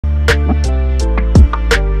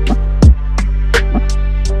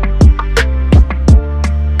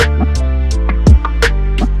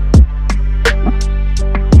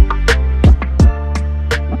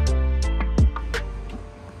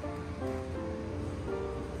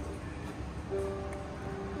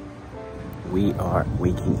We are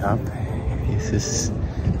waking up. This is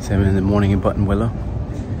 7 in the morning in Buttonwillow,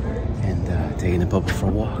 and taking the puppy for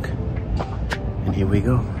a walk. And here we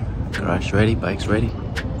go. Garage ready, bike's ready.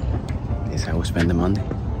 This is how we spend the Monday.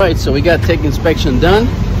 Alright, so we got tech inspection done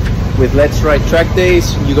with Let's Ride track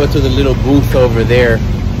days. You go to the little booth over there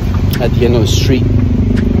at the end of the street.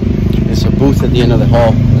 There's a booth at the end of the hall,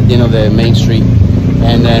 at the end of the main street.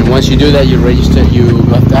 And then once you do that, you register.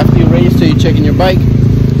 After you register, you check in your bike.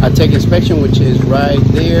 A tech inspection, which is right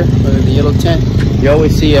there under the yellow tent. You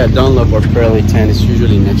always see a Dunlop or Pirelli tent. It's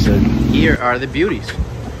usually next to it. Here are the beauties.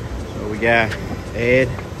 So we got Ed,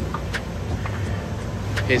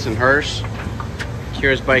 his and hers.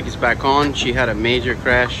 Kira's bike is back on. She had a major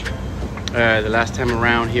crash the last time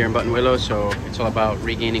around here in Buttonwillow, so it's all about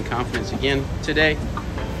regaining confidence again today.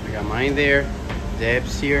 I got mine there.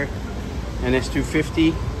 Deb's here.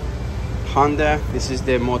 NS250 Honda. This is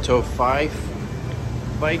the Moto 5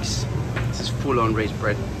 bikes. This is full-on race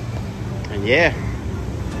bred. And yeah,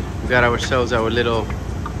 we got ourselves our little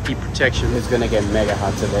heat protection. It's gonna get mega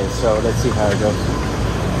hot today, so let's see how it goes.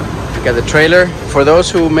 We got the trailer. For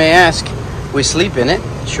those who may ask, we sleep in it,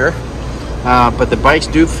 sure. But the bikes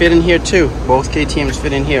do fit in here too. Both KTMs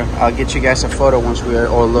fit in here. I'll get you guys a photo once we are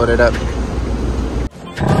all loaded up.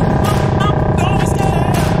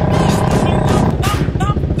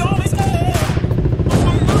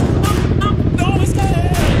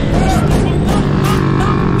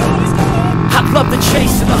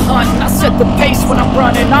 I set the pace when I'm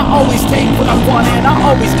running. I always take what I want and I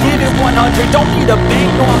always give it 100. Don't need a bank,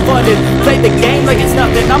 no I'm funded. Play the game like it's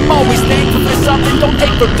nothing. I'm always thankful for something. Don't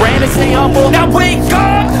take for granted, stay humble. Now wake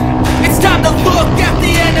up! It's time to look at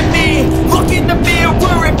the enemy. Look in the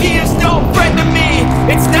mirror and he is no friend to me.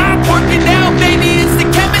 It's not working out, maybe it's the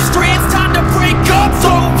chemistry. It's time to break up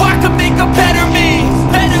so I can make a better me.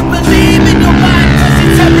 Better believe in your mind, cause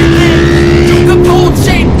it's everything. You can bold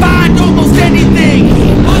shape, find almost anything.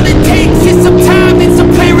 All it takes is some time and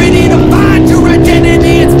some clarity to find your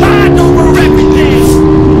identity. It's mind over everything.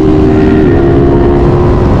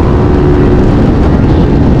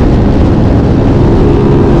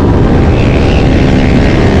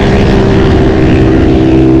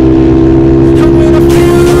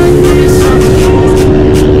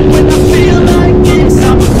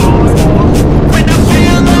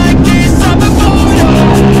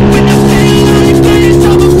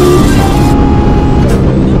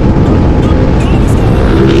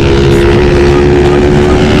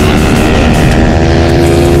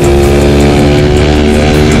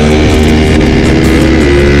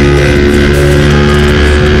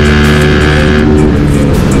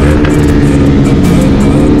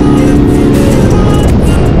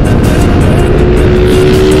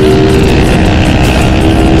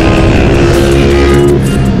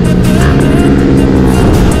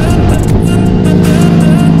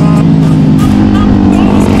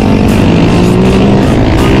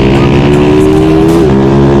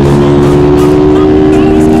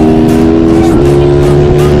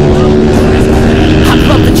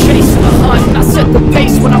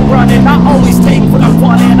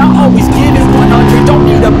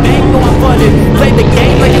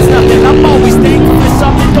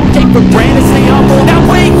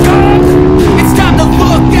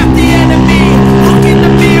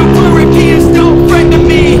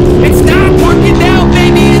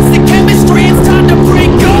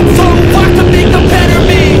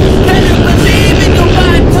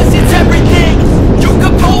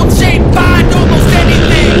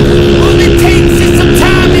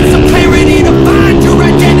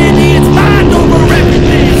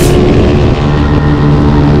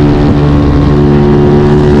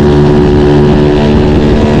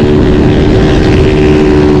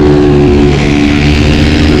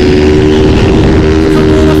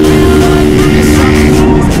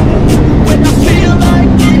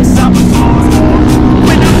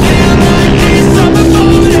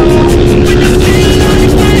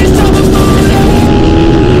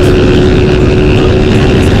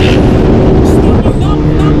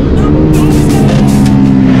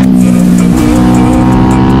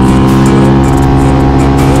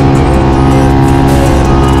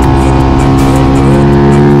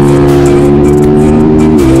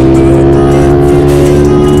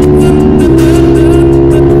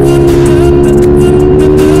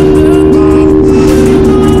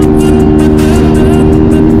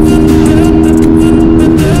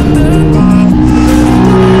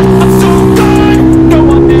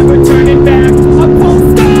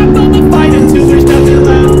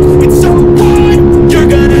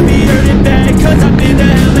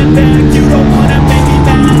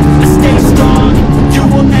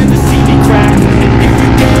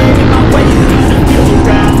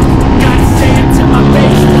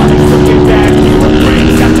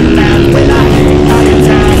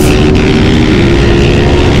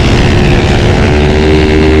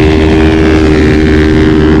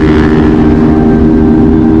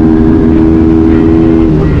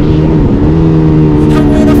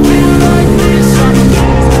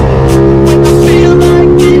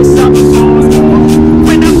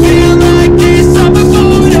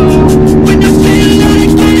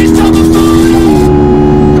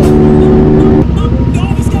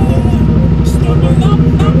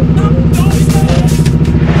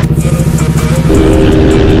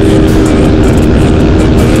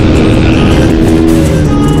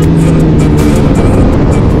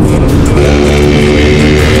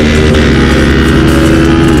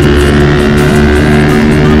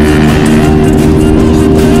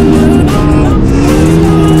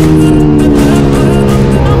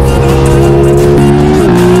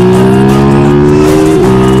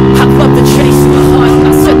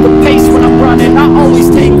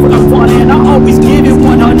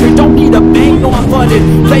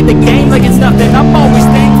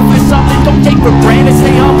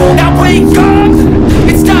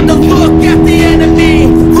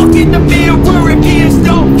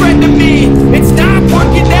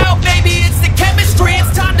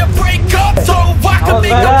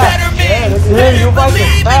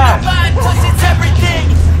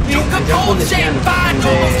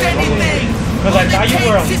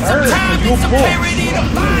 it's a parody to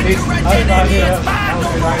find direction in the inspired.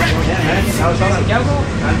 Santiago.